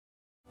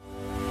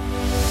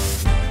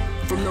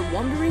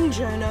Wandering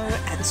Journo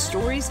at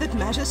Stories That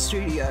Matter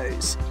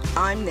Studios.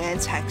 I'm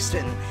Nance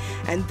Haxton,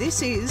 and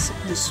this is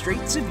The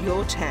Streets of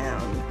Your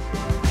Town,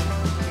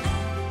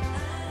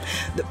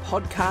 the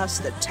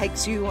podcast that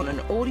takes you on an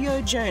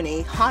audio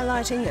journey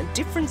highlighting a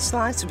different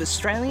slice of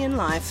Australian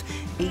life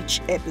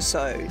each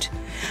episode.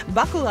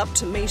 Buckle up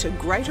to meet a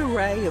great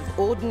array of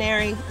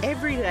ordinary,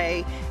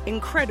 everyday,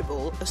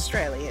 incredible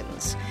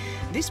Australians.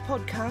 This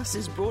podcast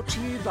is brought to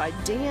you by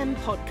DM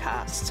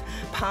Podcasts,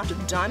 part of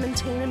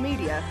Diamantina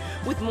Media,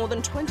 with more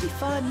than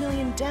 25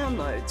 million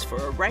downloads for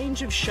a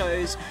range of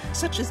shows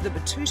such as The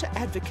Batuta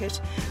Advocate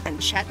and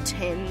Chat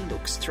 10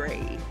 Looks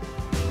 3.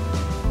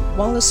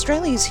 While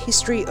Australia's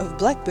history of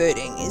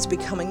blackbirding is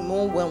becoming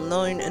more well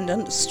known and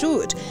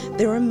understood,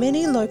 there are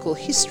many local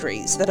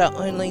histories that are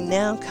only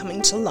now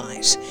coming to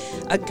light.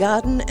 A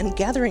garden and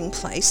gathering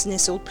place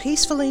nestled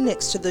peacefully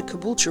next to the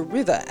Caboolture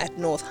River at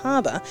North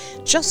Harbour,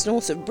 just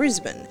north of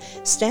Brisbane,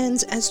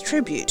 stands as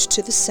tribute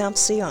to the South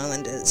Sea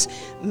Islanders,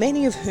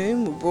 many of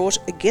whom were brought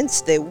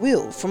against their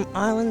will from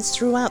islands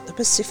throughout the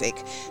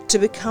Pacific to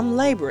become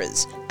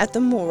labourers at the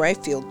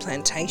Morayfield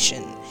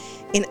Plantation.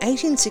 In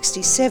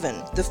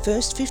 1867, the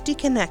first 50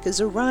 kanakas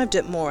arrived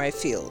at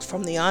Morayfield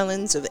from the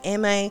islands of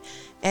Ma,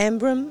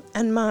 Ambrym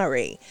and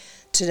Mari.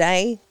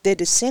 Today, their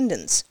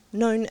descendants,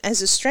 known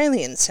as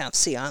Australian South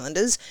Sea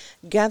Islanders,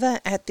 gather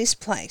at this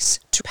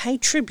place to pay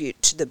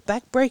tribute to the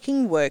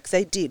backbreaking work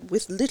they did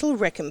with little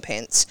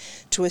recompense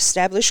to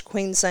establish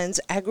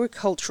Queensland's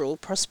agricultural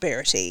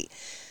prosperity.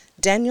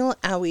 Daniel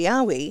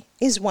Awiyawi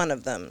is one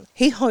of them.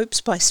 He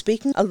hopes by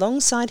speaking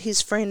alongside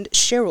his friend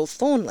Cheryl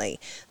Thornley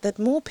that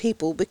more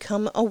people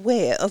become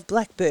aware of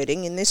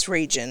blackbirding in this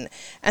region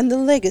and the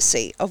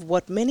legacy of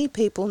what many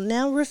people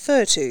now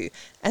refer to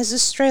as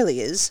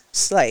Australia's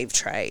slave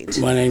trade.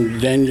 My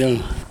name's Daniel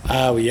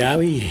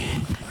Awiyawi.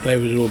 They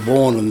were all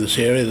born in this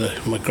area,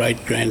 my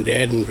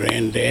great-granddad and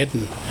granddad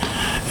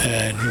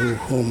and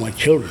all my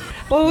children.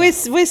 Well,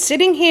 we're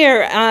sitting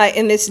here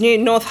in this new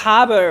North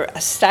Harbour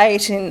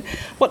estate in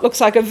what looks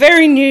like a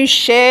very new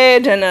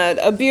shed and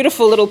a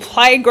beautiful little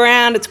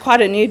playground. It's quite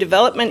a new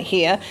development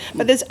here,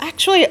 but there's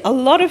actually a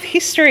lot of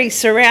history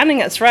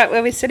surrounding us right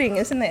where we're sitting,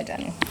 isn't there,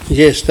 Daniel?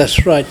 Yes,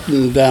 that's right.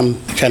 And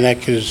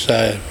Kanakas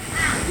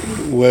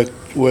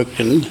worked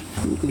in,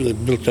 they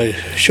built a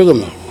sugar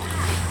mill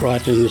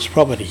right in this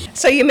property.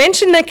 So you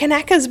mentioned the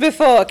Kanakas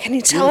before. Can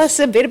you tell us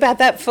a bit about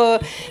that for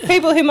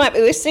people who might be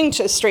listening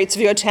to Streets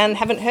of Your Town and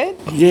haven't heard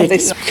of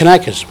this?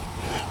 Kanakas.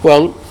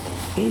 Well,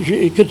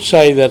 you could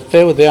say that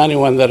they were the only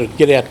one that would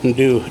get out and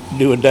do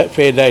a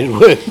fair day's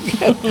work.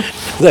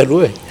 They'd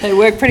work. They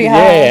work pretty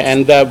hard. Yeah,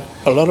 and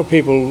a lot of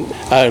people,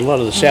 a lot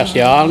of the South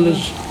Sea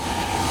Islanders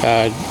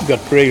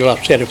got real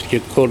upset if you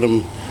called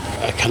them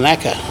a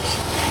kanaka.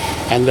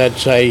 And they'd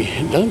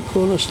say, don't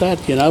call us that,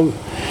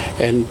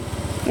 and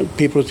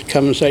people would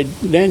come and say,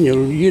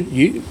 Daniel,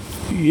 you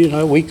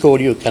know, we call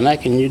you a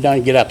kanaka and you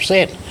don't get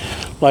upset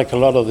like a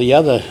lot of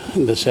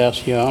the South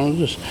Sea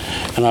Islanders.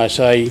 And I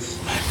say,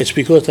 it's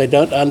because they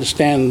don't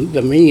understand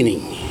the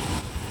meaning.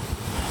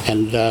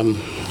 And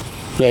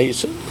I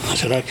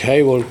said,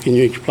 okay, well, can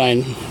you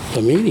explain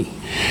the meaning?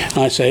 And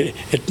I said,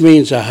 it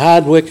means a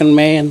hard-working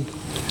man,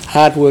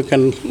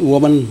 hard-working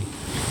woman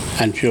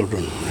and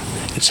children.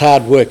 It's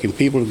hard working.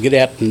 People get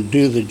out and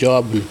do the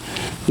job and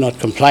not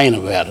complain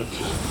about it.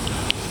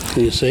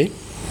 You see?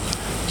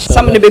 So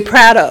something to be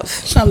proud of.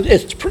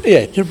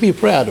 To be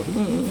proud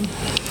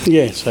of.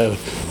 Yeah, so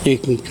you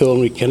can call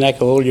me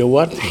Kanaka all you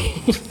want.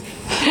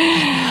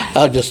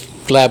 I'll just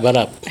blab it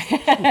up.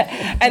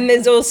 And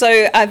there's also,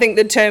 I think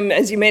the term,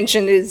 as you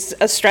mentioned, is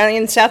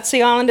Australian South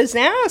Sea Islanders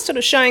now, sort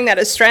of showing that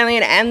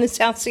Australian and the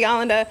South Sea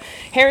Islander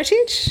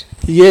heritage?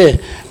 Yeah,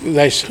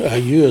 they say, are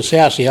you a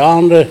South Sea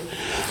Islander?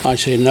 I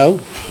said, no.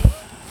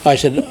 I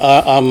said,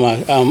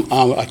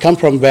 I come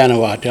from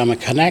Vanuatu. I'm a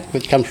Kanak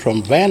that comes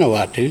from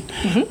Vanuatu,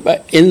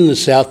 but in the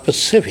South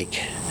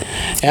Pacific.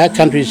 Our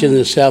country's in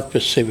the South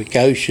Pacific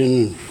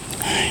Ocean,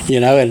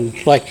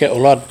 and like a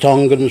lot of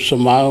Tongan,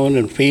 Samoan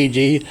and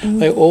Fiji,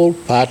 they're all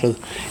part of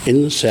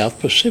in the South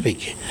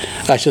Pacific.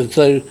 I said,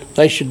 so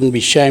they shouldn't be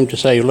ashamed to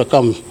say, look,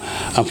 I'm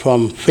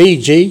from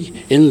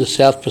Fiji in the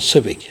South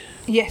Pacific.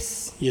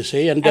 Yes. You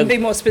see? And be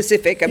more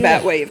specific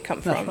about where you've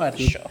come from. Right.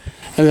 Sure.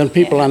 And then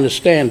people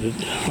understand it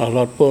a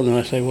lot more, and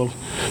I say, well,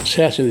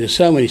 there's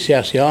so many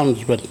South Sea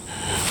Islands, but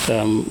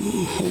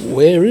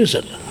where is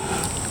it?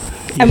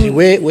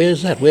 Where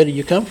is that? Where do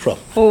you come from?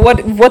 Well,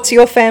 what's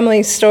your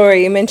family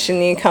story? You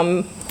mentioned you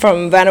come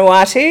from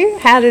Vanuatu.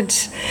 How did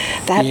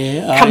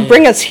that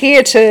bring us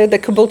here to the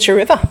Caboolture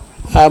River?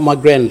 My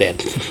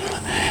granddad.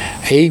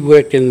 He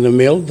worked in the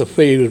mill. The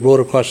feed was brought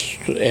across,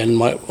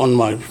 and on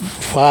my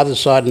father's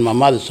side and my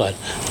mother's side,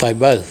 they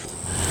both.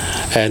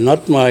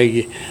 Not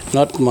my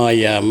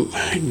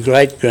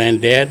great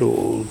granddad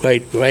or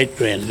great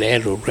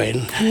granddad or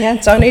grand. Yeah,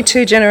 it's only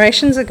 2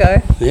 generations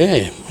ago.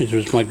 Yeah, it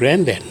was my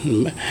granddad,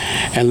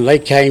 and they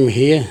came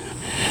here.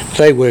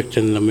 They worked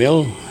in the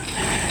mill,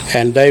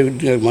 and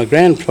my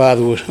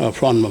grandfather was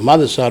from my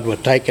mother's side were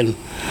taken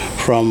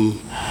from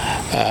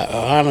an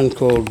island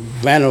called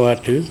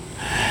Vanuatu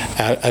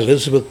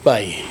Elizabeth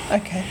Bay.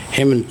 Okay.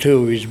 Him and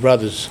two of his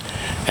brothers,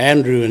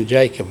 Andrew and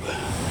Jacob,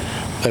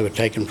 they were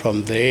taken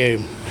from there,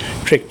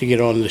 tricked to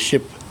get on the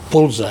ship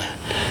Pulsar,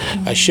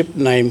 a ship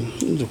named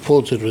the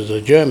Pulsar. Was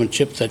a German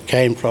ship that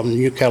came from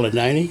New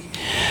Caledonia,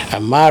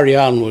 and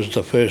Marianne was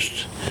the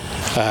first.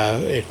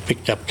 It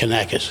picked up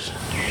Kanakas.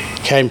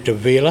 Came to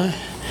Vila,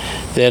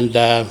 then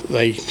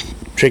they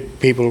tricked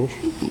people,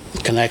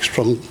 Kanaks,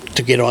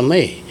 to get on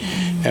there.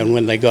 And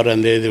when they got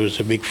on there was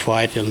a big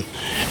fight in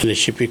the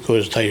ship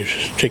because they were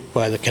tricked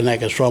by the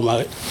Kanakas from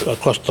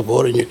across the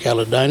border in New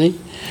Caledonia,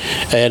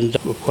 and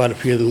quite a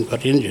few of them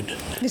got injured.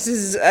 This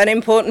is an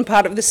important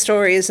part of the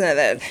story, isn't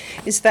it?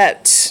 Is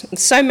that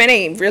so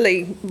many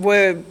really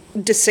were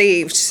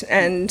deceived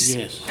and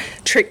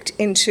tricked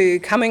into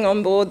coming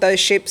on board those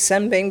ships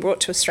and being brought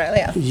to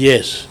Australia.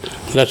 Yes,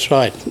 that's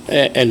right.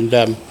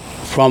 And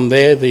from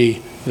there, the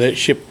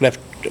ship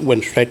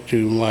went straight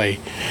to our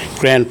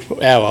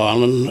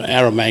island,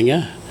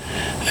 Aramanga,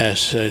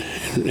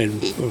 in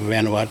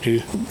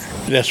Vanuatu.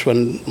 That's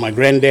when my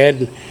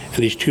granddad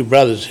and his two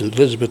brothers in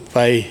Elizabeth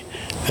Bay,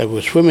 they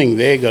were swimming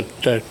there, got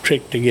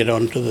tricked to get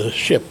onto the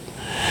ship.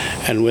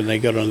 And when they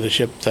got on the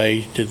ship,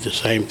 they did the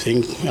same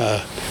thing.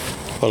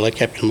 They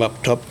kept them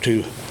up top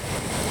to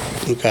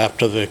look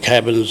after the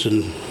cabins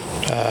and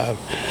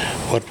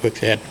what work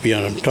they had to be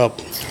on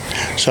top.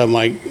 So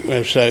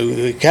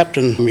the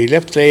captain, he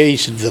left there. He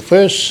said the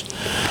first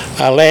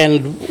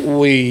land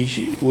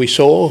we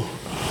saw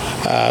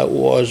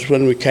was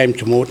when we came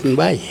to Moreton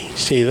Bay.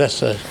 See,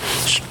 that's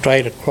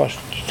straight across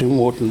to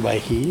Moreton Bay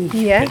here.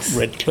 Yes.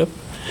 Red Cliff.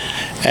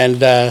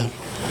 And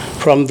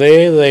from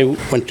there they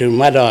went to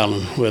Mud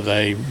Island, where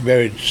they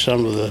buried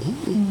some of the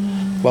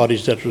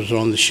bodies that was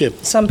on the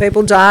ship. Some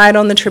people died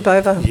on the trip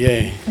over.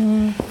 Yeah.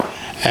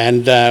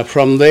 And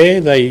from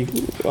there,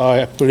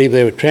 I believe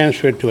they were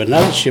transferred to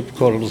another ship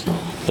called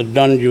the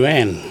Don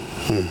Juan,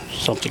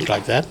 something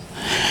like that.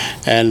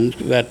 And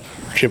that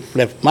ship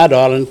left Mud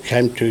Island,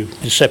 came to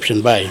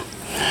Deception Bay.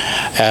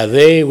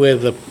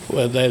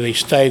 They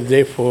stayed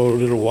there for a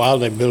little while.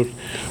 They built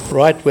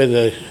right where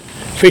the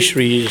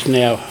fishery is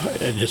now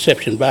at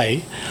Deception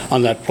Bay,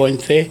 on that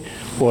point there,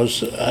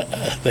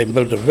 they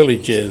built a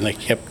village there, and they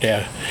kept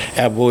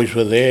our boys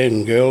were there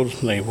and girls,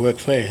 and they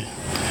worked there.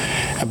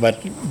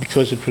 But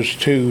because it was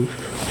too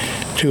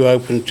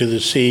open to the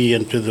sea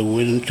and to the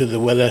wind, to the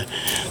weather,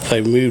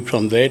 they moved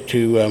from there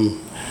to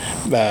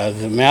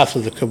the mouth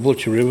of the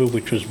Caboolture River,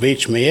 which was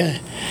Beachmere.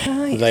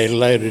 Nice. They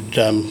loaded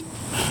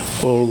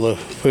all the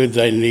food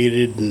they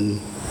needed, and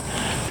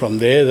from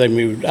there they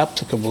moved up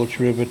the Caboolture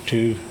River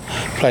to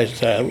a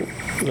place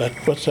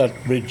what's that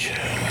bridge?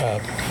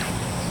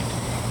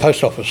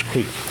 Post Office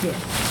Creek.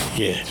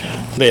 Yeah.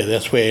 There,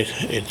 that's where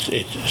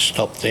it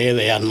stopped there.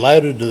 They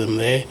unloaded them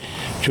there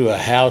to a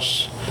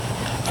house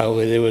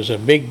where there was a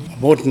big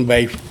Moreton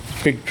Bay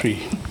fig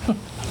tree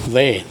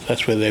there.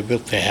 That's where they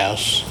built their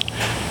house.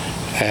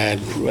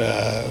 And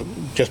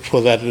just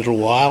for that little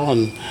while,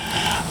 and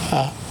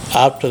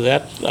after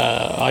that,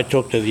 I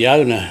talked to the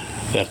owner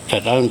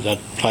that owned that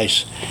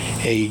place.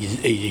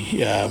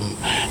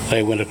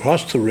 They went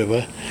across the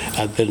river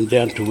and then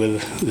down to where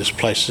this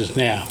place is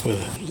now,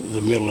 with the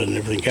mill and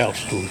everything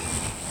else, and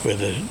where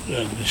the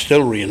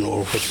distillery and all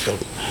was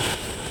built.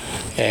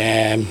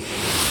 And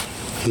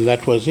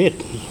that was it.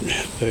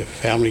 The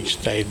family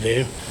stayed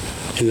there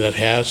in that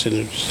house, and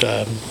it's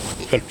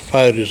got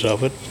photos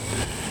of it.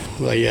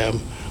 They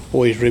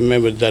always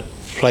remembered that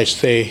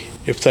place there.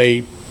 If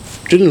they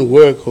didn't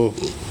work or,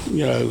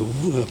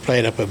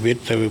 played up a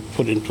bit, they were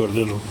put into a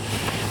little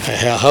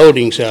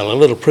holding cell, a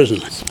little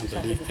prison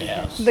underneath the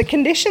house. The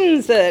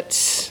conditions that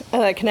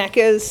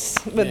Kanakas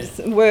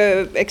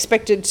were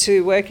expected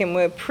to work in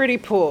were pretty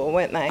poor,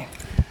 weren't they?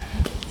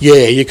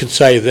 Yeah, you could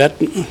say that.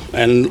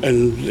 And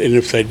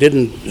if they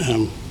didn't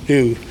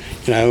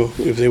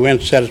if they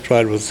weren't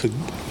satisfied with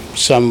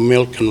some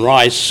milk and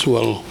rice,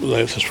 well,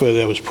 that's where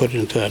they was put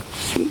into that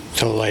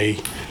till they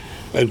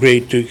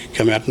agreed to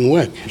come out and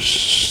work.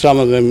 Some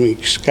of them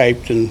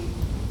escaped and,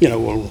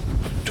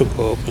 took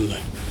off, and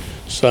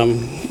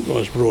some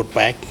was brought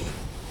back,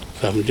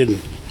 some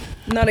didn't.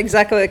 Not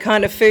exactly the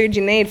kind of food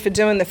you need for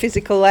doing the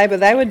physical labour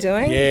they were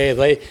doing. Yeah,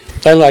 they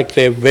liked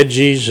their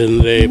veggies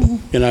and their,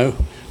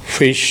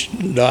 fish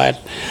diet.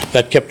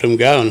 That kept them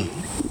going,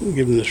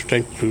 give them the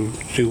strength to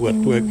do what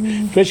work.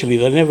 Especially,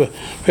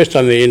 first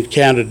time they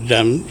encountered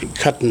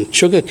cutting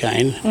sugar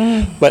cane,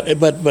 but they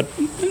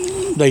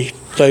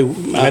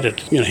had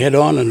it head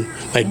on, and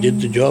they did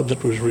the job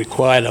that was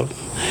required of them.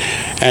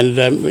 And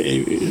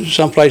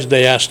some places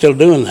they are still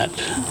doing that.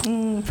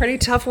 Pretty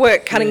tough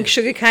work cutting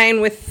sugar cane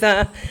with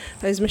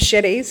those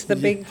machetes, the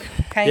big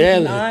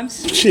cane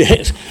knives.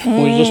 Yes, we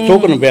were just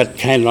talking about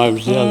cane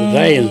knives the other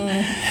day, and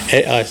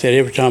I said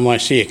every time I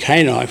see a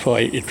cane knife,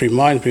 it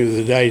reminds me of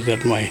the days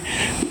that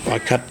I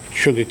cut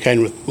sugar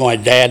cane with my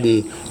dad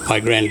and my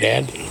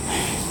granddad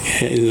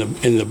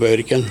in the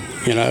Burdekin,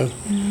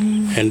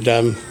 and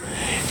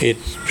it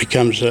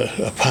becomes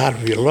a part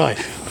of your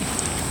life,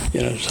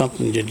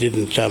 something you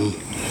didn't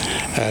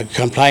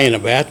complain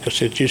about,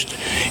 because it just,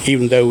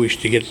 even though we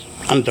used to get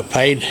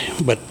underpaid,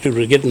 but it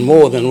was getting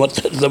more than what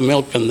the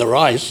milk and the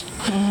rice,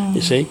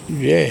 you see,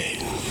 yeah.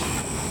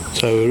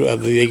 So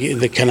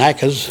the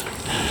Kanakas,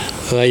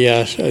 they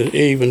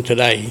even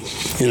today,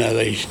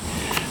 they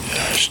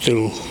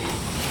still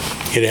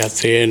get out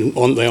there and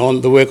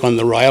they work on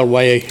the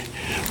railway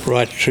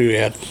right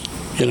throughout,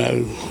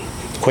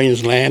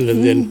 Queensland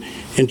and then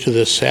into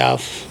the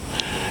south.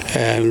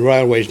 And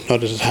railway's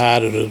not as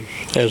hard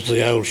as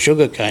the old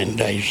sugarcane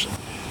days.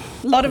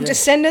 A lot of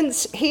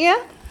descendants here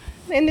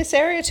in this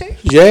area too?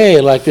 Yeah,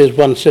 like there's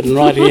one sitting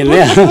right here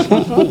now.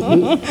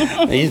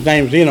 His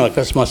name's Enoch,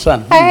 that's my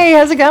son. Hey,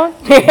 how's it going?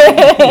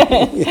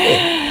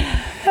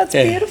 That's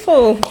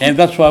beautiful. And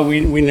that's why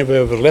we never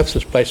ever left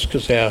this place,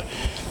 because this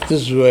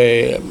is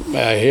where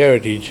our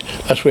heritage,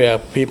 that's where our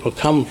people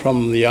come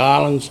from, the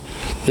islands.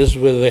 This is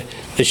where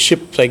the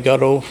ship they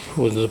got off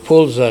with the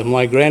Pulsar.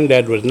 My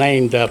granddad was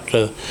named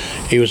after,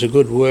 he was a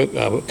good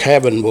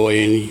cabin boy,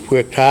 and he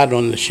worked hard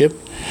on the ship.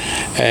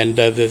 And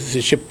the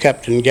ship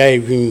captain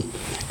gave him,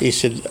 he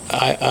said,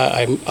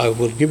 I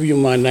will give you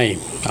my name.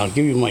 I'll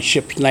give you my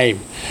ship's name,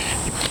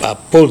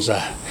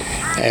 Pulsar.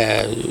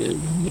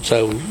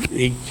 So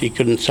he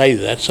couldn't say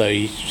that, so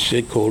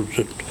he called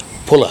it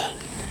Puller,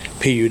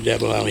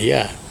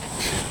 P-U-L-L-E-R.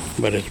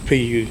 But it's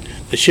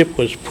the ship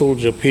was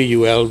Pulsar,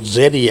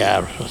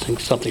 P-U-L-Z-E-R, I think,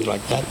 something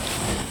like that.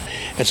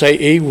 And so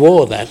he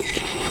wore that,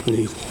 and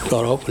he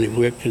got off and he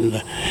worked in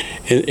the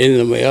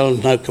mill,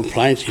 no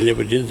complaints, he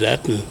never did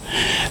that. And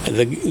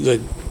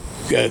the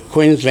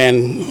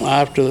Queensland,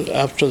 after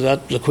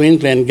that, the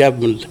Queensland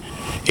government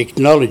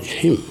acknowledged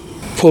him,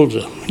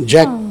 Pulsar,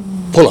 Jack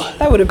Puller.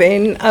 That would have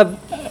been a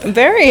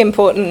very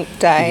important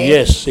day.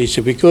 Yes, he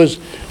said, because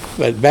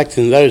back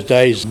in those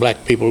days,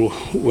 black people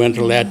weren't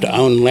allowed to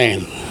own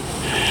land.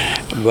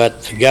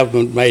 But the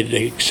government made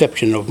the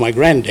exception of my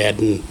granddad,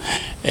 and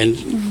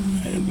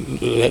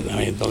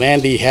the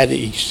land he had,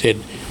 he said,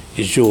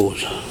 is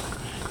yours.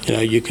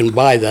 You can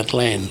buy that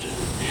land.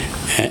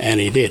 And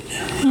he did,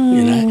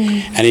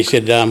 And he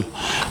said,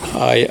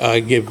 I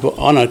give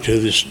honour to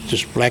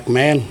this black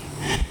man.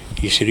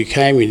 He said he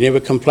came, he never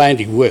complained,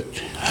 he worked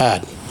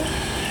hard.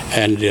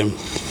 And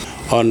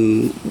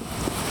on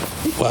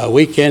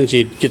weekends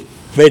he'd get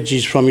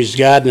veggies from his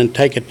garden and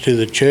take it to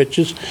the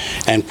churches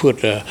and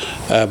put a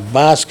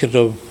basket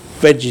of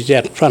veggies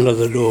out front of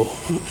the door.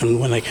 And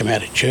when they come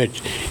out of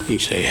church, he'd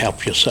say,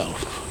 help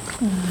yourself.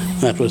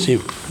 That was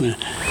him.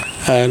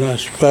 And I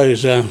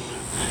suppose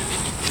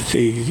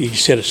he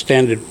set a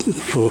standard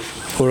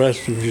for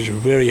us, which is a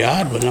very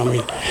hard one. I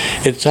mean,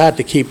 it's hard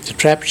to keep the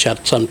trap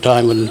shut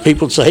sometime when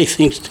people say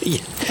things to you.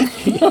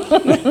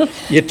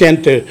 You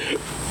tend to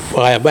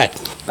fire back.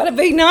 But it'd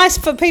be nice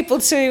for people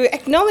to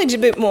acknowledge a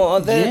bit more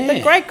the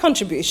great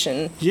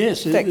contribution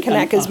that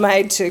Kanaka's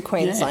made to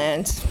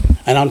Queensland. Yeah.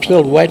 And I'm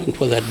still waiting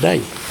for that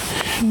day.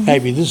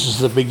 Maybe this is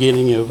the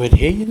beginning of it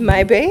here.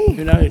 Maybe.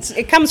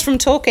 It comes from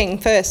talking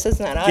first,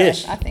 doesn't it?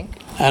 Yes. I think.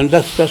 And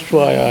that's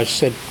why I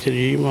said, do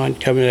you mind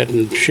coming out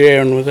and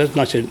sharing with us?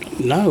 And I said,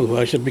 no.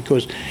 I said,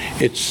 because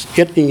it's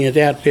getting it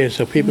out there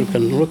so people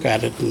can look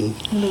at it. And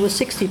there were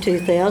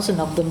 62,000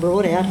 of them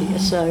brought out here,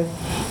 so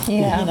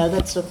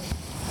that's a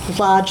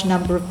large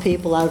number of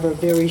people over a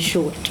very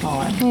short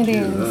time. It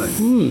is.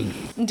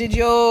 Did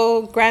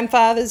your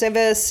grandfathers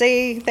ever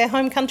see their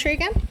home country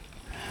again?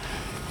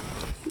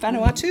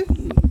 Vanuatu?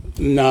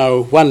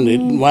 No, one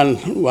did.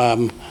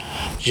 One,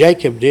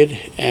 Jacob did,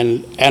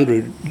 and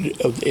Andrew,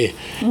 his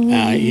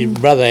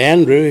brother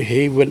Andrew,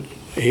 he went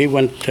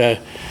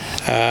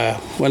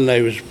when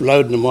they was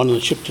loading them on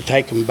the ship to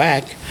take them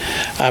back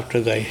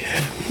after they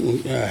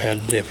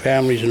had their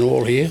families and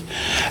all here.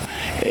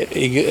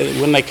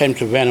 When they came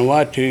to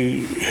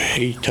Vanuatu,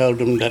 he told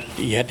them that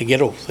he had to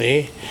get off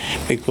there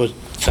because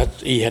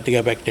he had to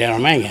go back to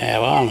Aramanga,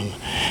 our island.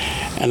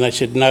 And they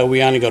said, no,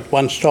 we only got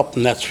one stop,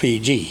 and that's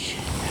Fiji.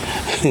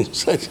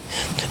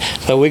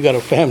 So we got a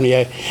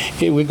family,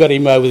 we got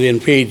him over there in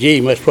Fiji.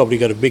 He most probably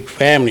got a big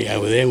family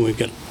over there. We've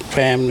got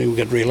family, we've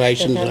got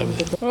relations over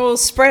there. We're all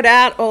spread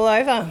out all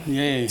over.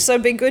 Yeah. So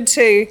it'd be good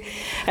to,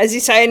 as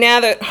you say, now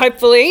that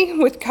hopefully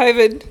with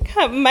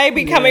COVID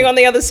maybe coming on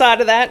the other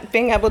side of that,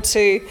 being able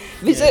to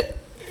visit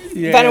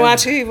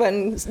Vanuatu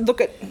and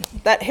look at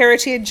that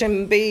heritage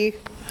and be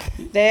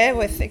there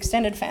with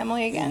extended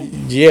family again.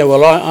 Yeah,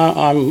 well,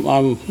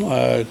 I'm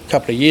a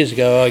couple of years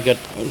ago I got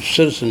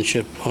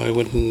citizenship. So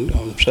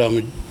I'm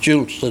a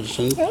dual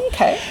citizen.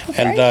 Okay.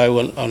 And I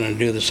want to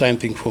do the same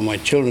thing for my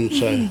children.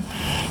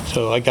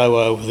 So I go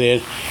over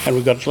there, and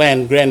we've got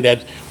land.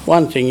 Granddad,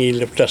 one thing, he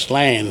left us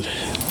land,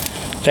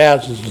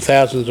 thousands and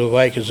thousands of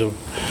acres of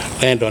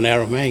land on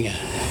Aramanga.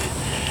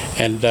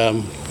 And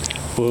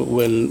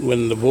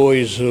when the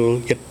boys will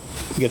get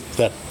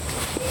that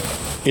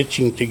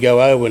itching to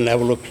go over and have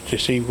a look to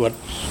see what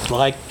it's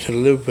like to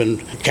live in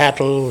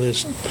cattle.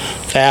 There's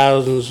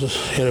thousands of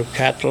head of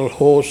cattle,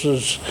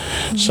 horses,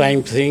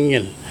 same thing,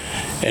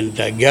 and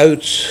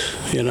goats,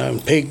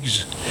 and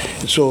pigs.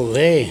 It's all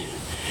there.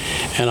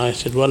 And I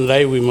said one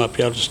day we might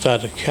be able to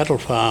start a cattle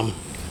farm,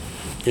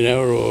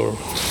 or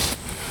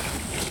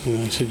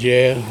And I said,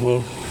 yeah,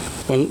 well,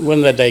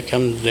 when that day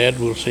comes, Dad,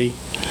 we'll see.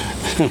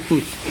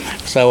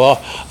 So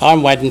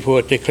I'm waiting for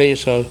it to clear,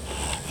 so,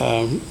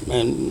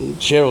 and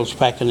Cheryl's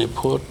packing her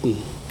port.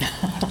 And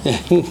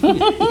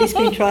He's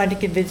been trying to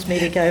convince me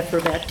to go for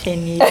about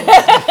 10 years.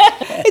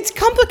 It's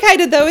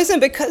complicated though, isn't it?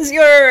 Because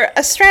you're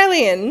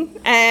Australian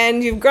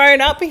and you've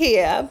grown up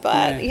here,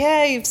 but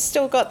you've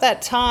still got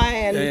that tie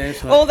and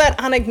all that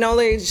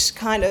unacknowledged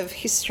kind of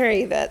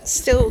history that's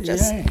still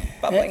just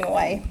bubbling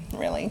away,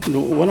 really.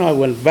 When I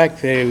went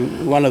back there,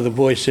 one of the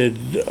boys said,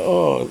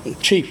 "Oh,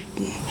 Chief,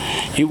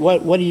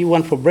 what do you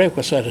want for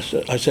breakfast?" I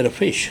said, "A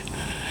fish."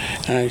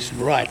 And I said,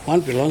 "Right,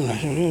 one belong." I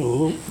said,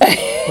 "Oh,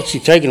 what's he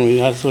taking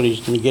me?" I thought he was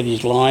going to get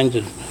his lines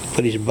and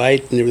put his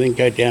bait and everything,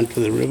 go down to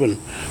the river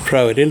and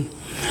throw it in.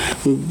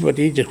 But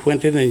he just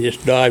went in and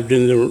just dived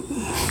in the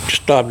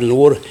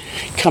water,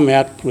 come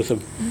out with a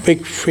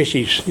big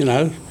fish,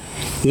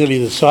 nearly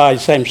the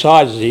same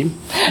size as him.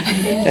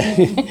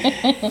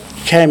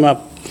 Came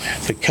up,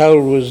 the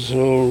coal was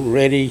all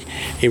ready.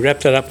 He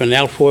wrapped it up in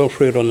alfoil,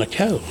 threw it on the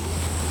coal.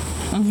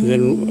 Mm-hmm.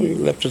 Then we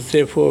left it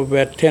there for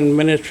about 10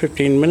 minutes,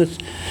 15 minutes.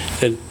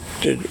 Then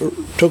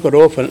took it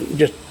off, and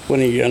just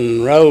when he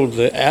unrolled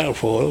the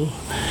alfoil,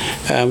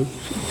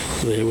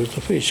 there was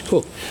the fish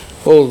cooked.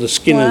 All the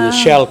skin and the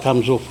shell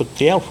comes off with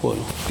the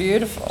alfoil.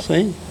 Beautiful.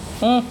 See?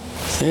 Mm.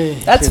 See?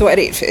 That's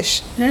wet-eat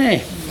fish.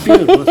 Yeah,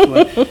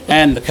 beautiful.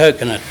 And the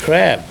coconut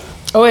crab.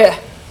 Oh, yeah.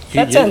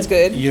 That sounds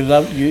good. You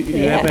have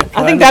it?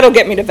 I think that'll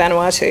get me to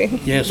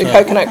Vanuatu. Yes, the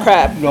coconut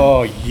crab.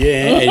 Oh,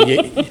 yeah. And you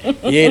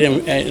eat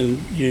them and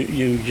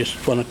you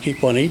just want to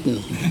keep on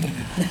eating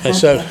them.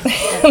 So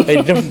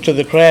they're different to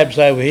the crabs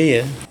over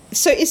here.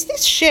 So is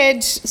this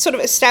shed sort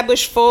of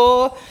established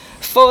for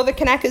the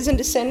Kanakas and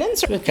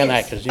descendants? The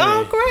Kanakas, yeah.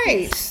 Oh,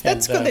 great.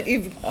 That's good that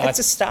it's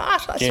a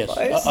start, I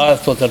suppose. I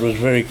thought that was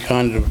very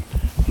kind of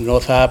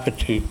North Harbour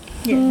to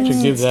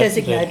give it's that.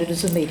 designated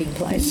as a meeting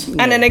place.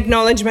 And an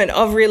acknowledgement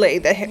of really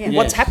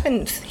what's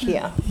happened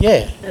here.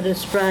 Yeah. An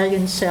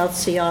Australian South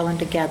Sea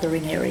Islander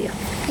gathering area.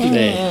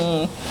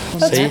 Yeah.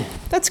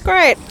 That's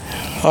great.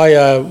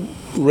 I'd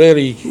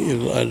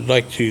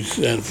like to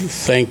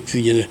thank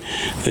the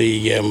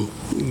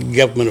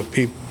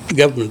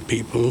government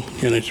people,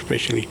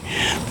 especially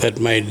that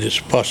made this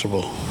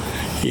possible,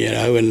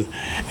 and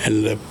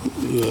the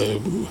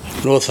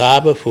North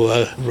Harbour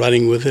for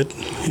running with it.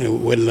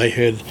 When they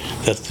heard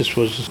that this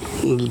was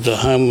the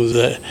home of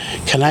the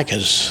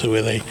Kanakas,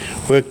 where they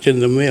worked in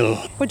the mill.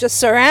 We're just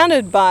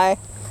surrounded by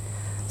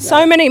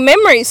so many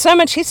memories, so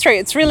much history.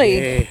 It's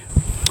really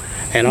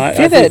and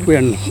I think we're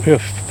in a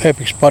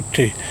perfect spot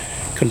to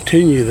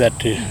continue that,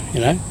 to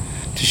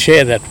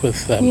share that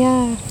with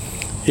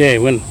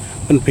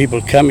when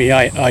people come here,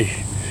 I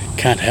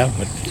can't help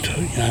it,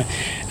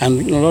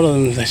 And a lot of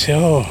them, they say,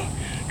 "Oh,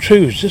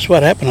 true, is this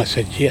what happened?" I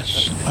said,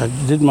 "Yes." I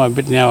did my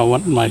bit now. I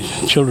want my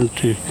children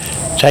to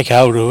take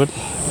hold of it.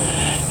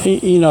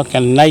 Enoch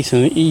and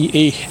Nathan,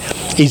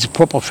 he's a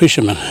proper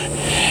fisherman.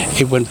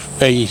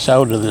 He's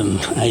older than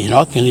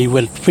Enoch, and he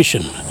went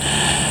fishing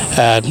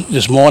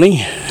this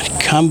morning.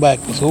 Come back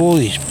with all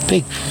these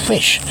big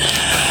fish.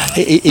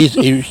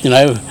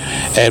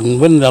 And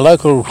when the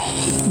local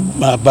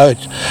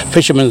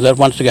fishermen that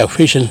wants to go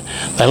fishing,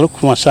 they look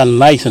for my son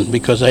Nathan,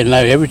 because they know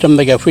every time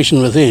they go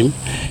fishing with him,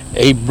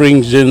 he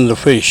brings in the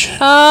fish.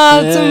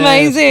 Oh, it's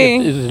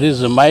amazing. It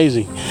is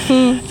amazing.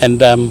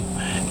 And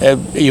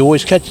he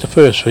always catch the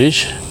first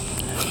fish.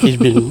 He's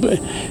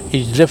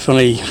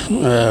definitely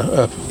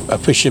a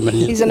fisherman.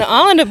 He's an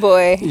islander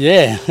boy.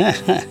 Yeah.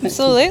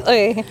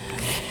 Absolutely.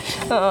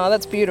 Oh,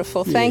 that's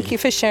beautiful. Thank you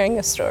for sharing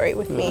your story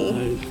with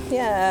me.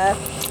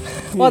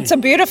 Well, it's a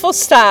beautiful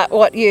start,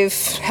 what you've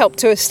helped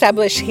to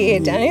establish here,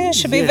 Daniel. You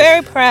should be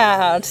very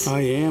proud.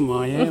 I am.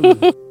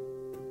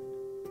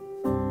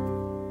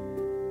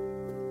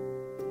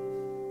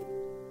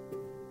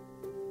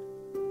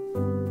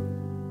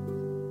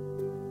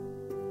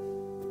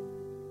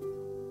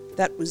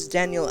 That was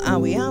Daniel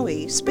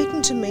Awiyawi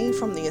speaking to me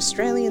from the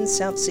Australian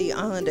South Sea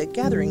Islander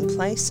gathering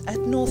place at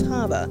North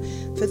Harbour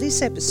for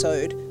this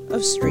episode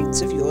of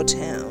Streets of Your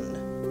Town.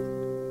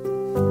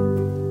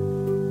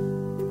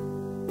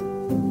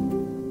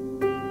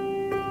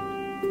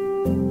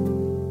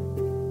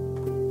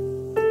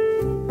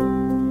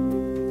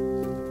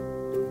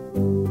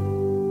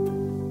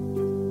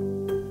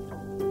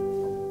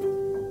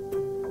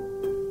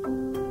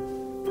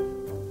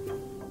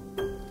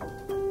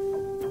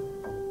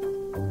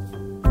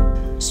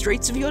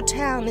 Streets of Your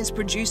Town is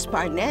produced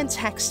by Nance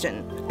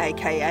Haxton,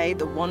 aka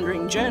The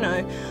Wandering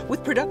Journo,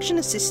 with production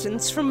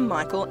assistance from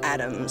Michael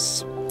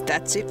Adams.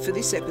 That's it for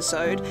this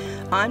episode.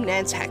 I'm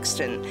Nance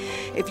Haxton.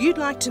 If you'd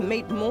like to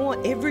meet more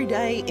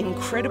everyday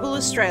incredible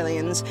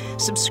Australians,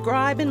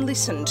 subscribe and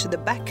listen to the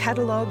back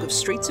catalogue of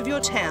Streets of Your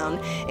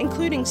Town,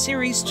 including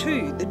Series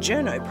 2, The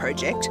Journo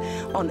Project,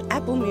 on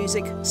Apple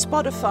Music,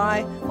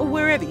 Spotify, or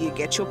wherever you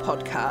get your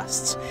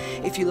podcasts.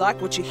 If you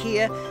like what you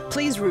hear,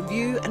 please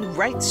review and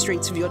rate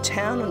Streets of Your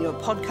Town on your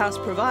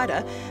podcast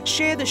provider,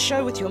 share the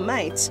show with your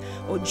mates,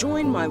 or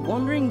join my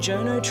Wandering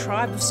Journo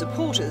tribe of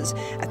supporters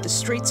at the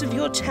Streets of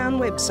Your Town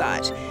website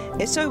website,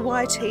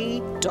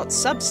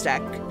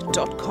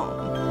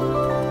 soyt.substack.com.